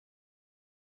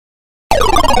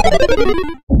Hey,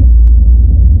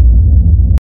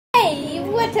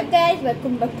 what's up guys?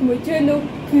 Welcome back to my channel,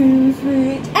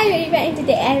 Killswitch. I'm very fine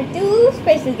today. I have two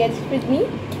special guests with me.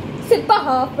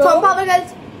 Sipaha from Power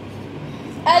Girls.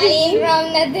 Ali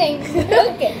from nothing.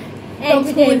 Okay. And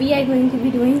today we are going to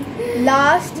be doing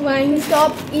Last one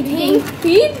stop eating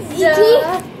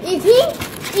pizza. Eating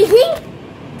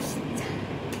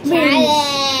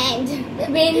Challenge.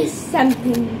 Wins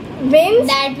something. wins.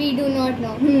 That we do not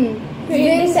know. We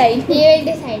will decide. We will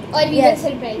decide, or we Yes.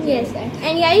 will surprise you Yes. with that.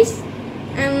 And guys,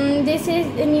 this is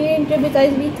a new intro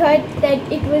because we thought that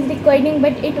it was recording,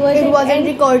 but it wasn't. It wasn't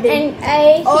recording.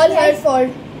 And All her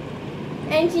fault.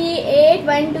 And she ate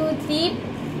 1, 2, 3.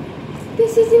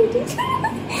 This isn't it.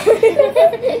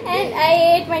 And I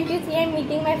ate 1, 2, 3. I'm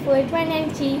eating my fourth one, and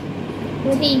she.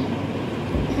 3.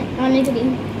 Only 3.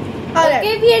 Alright.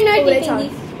 Okay, we are not Okay, eating let's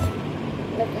these.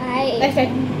 I. Let's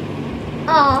start.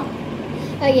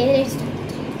 Okay, let's start.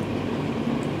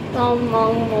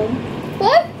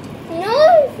 What? No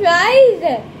fries.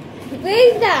 Where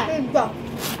is that? Pizza.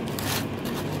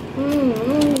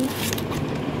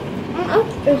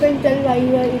 You can tell why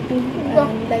you are eating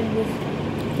like this.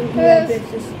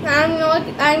 Yes.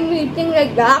 I'm eating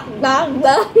like that.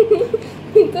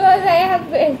 Because I have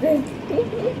braces.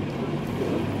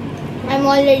 I'm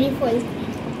already full.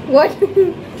 What?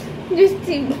 Just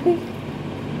see.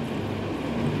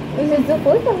 Is it the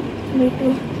fourth one? Me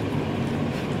too.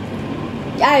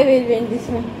 I will win this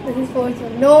one. This is fourth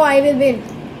one. No, I will win.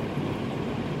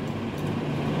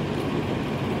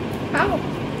 How?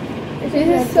 This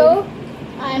is so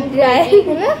I'm dry.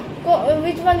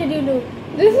 Which one did you do?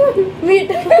 This one. Me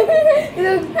too.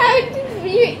 Look,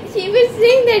 she was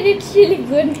saying that it's really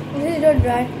good. This is not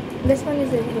dry. This one is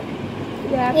really good.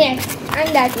 Yeah. Yes. And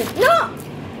that one. No!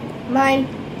 Mine.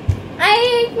 I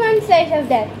ate one slice of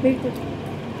that. Me too.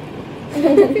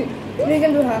 We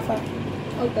can do half.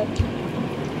 Okay.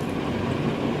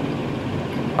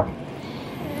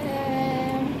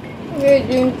 We're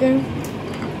drinking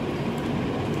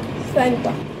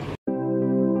Fanta.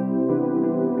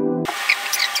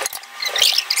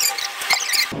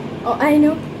 Oh, I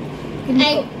know.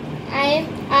 I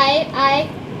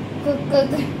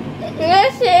cook.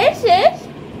 Yes.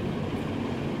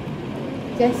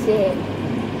 Just say it.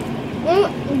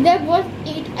 That was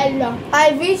eat a lot.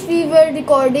 I wish we were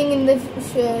recording in the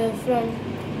front.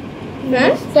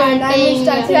 Front? I will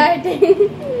start Starting.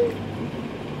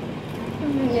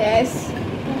 Yes.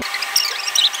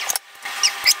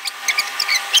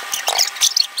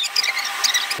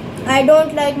 I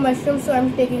don't like mushrooms, so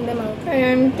I'm taking them out. And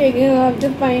I'm taking off the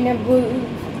pineapple.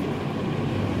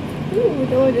 Ooh,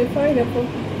 the pineapple.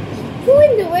 Who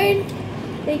in the world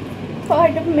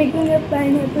thought of making a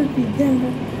pineapple pizza?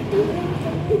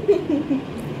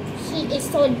 She is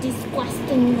so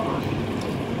disgusting.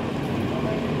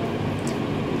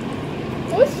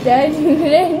 What's that?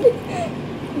 Red?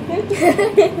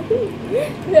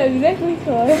 That's exactly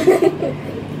correct.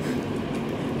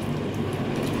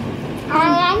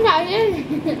 I'm tired.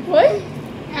 What?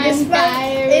 I'm This one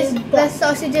tired. is the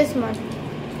sausages one.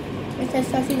 It has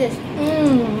sausages.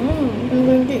 I'm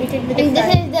going to eat it with And a this fry.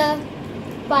 is the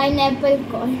pineapple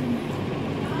corn.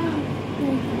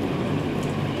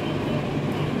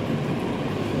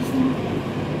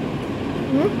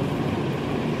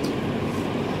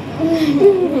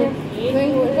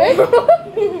 Going to fit?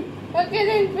 Okay,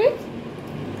 then fit.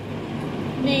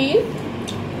 Please.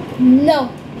 No.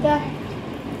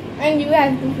 And you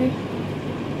have to fit.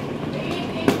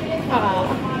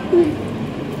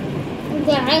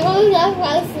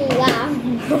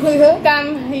 Come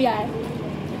here.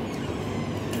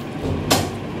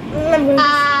 I'm going to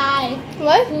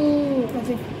What?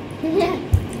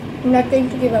 I'm not going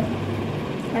to give up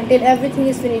until everything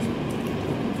is finished.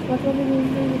 What are we going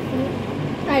to do?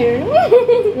 I don't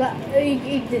know.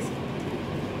 Eat this.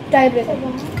 Tiebreaker.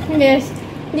 Yes.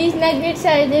 These nuggets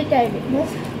are the target. Yes.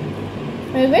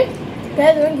 Maybe?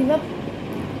 Guys, don't give up.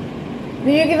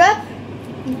 Will you give up?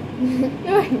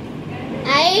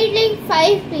 I ate like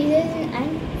 5 pieces and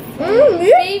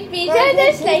 3 pizza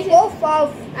just like 4,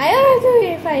 5. I also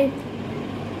ate 5.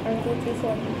 1, 2, 3,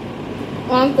 4.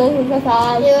 1, 2, 3,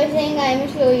 4. you were saying I am a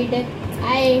slow eater.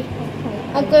 I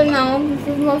Okay, now this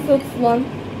is my 6th one.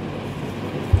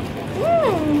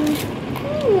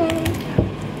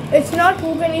 It's not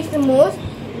who can eat the most,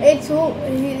 it's who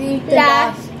eat the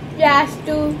last. Last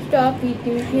to stop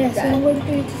eating. Yes, pizza. I'm going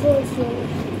to eat so slowly.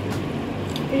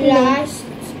 last.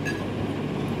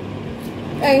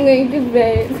 I'm going to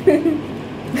break.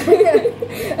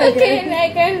 Okay, I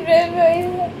can break.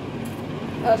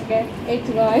 Okay, it's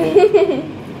gone.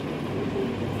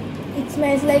 It's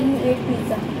Smells like you ate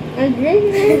pizza. I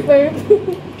didn't eat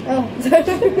Oh,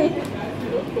 sorry.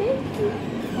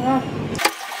 Ah.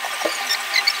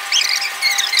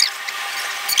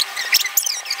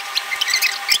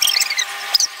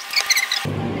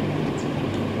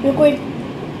 You quit.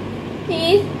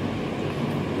 Please.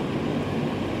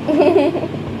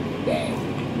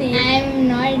 I'm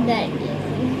not that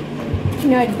easy.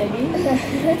 Not that easy.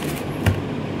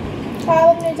 आप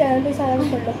अपने channel पे सारा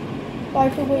कर लो.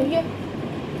 Part 2 को ये.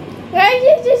 Guys,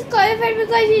 he's disqualified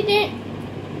because he didn't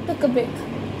took a break.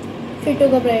 She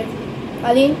took a break.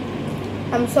 Aline,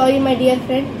 I'm sorry, my dear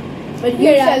friend, but you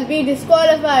Yeah. shall be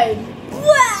disqualified.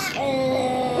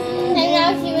 And now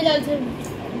she will also.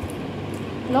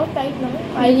 Not tight now.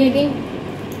 Are you eating?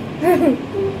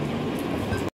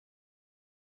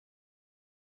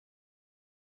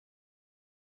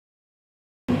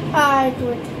 I do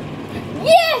it.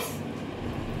 Yes!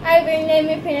 I will let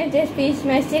me finish this piece,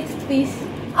 my 6th piece.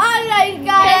 Alright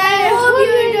guys, I hope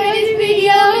you enjoyed this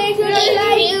video. Make sure to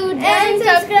like and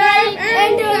subscribe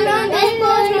and turn on this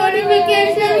post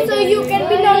notification so you can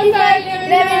be notified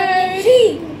when she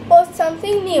posts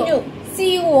something new.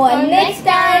 See you all next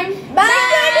time.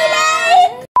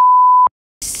 Bye.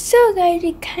 So guys,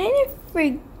 we kind of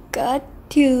forgot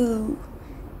to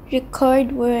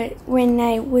record when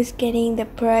I was getting the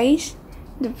prize.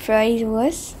 The prize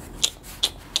was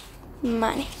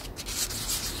money.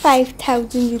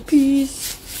 5,000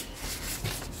 rupees.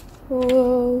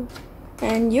 Whoa.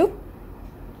 And you.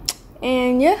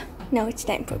 And yeah, now it's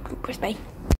time for bloopers. Bye.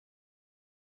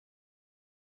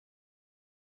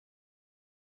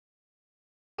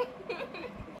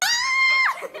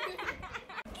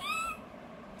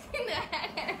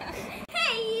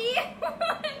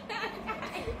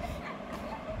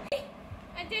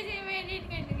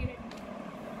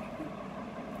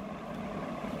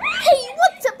 Hey,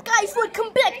 what's up guys?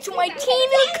 Welcome back to my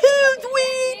channel,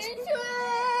 killswitch.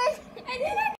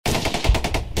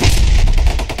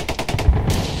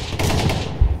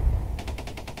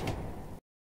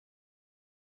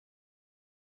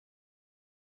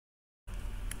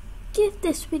 Give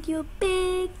this video a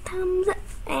big thumbs up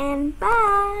and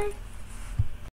bye.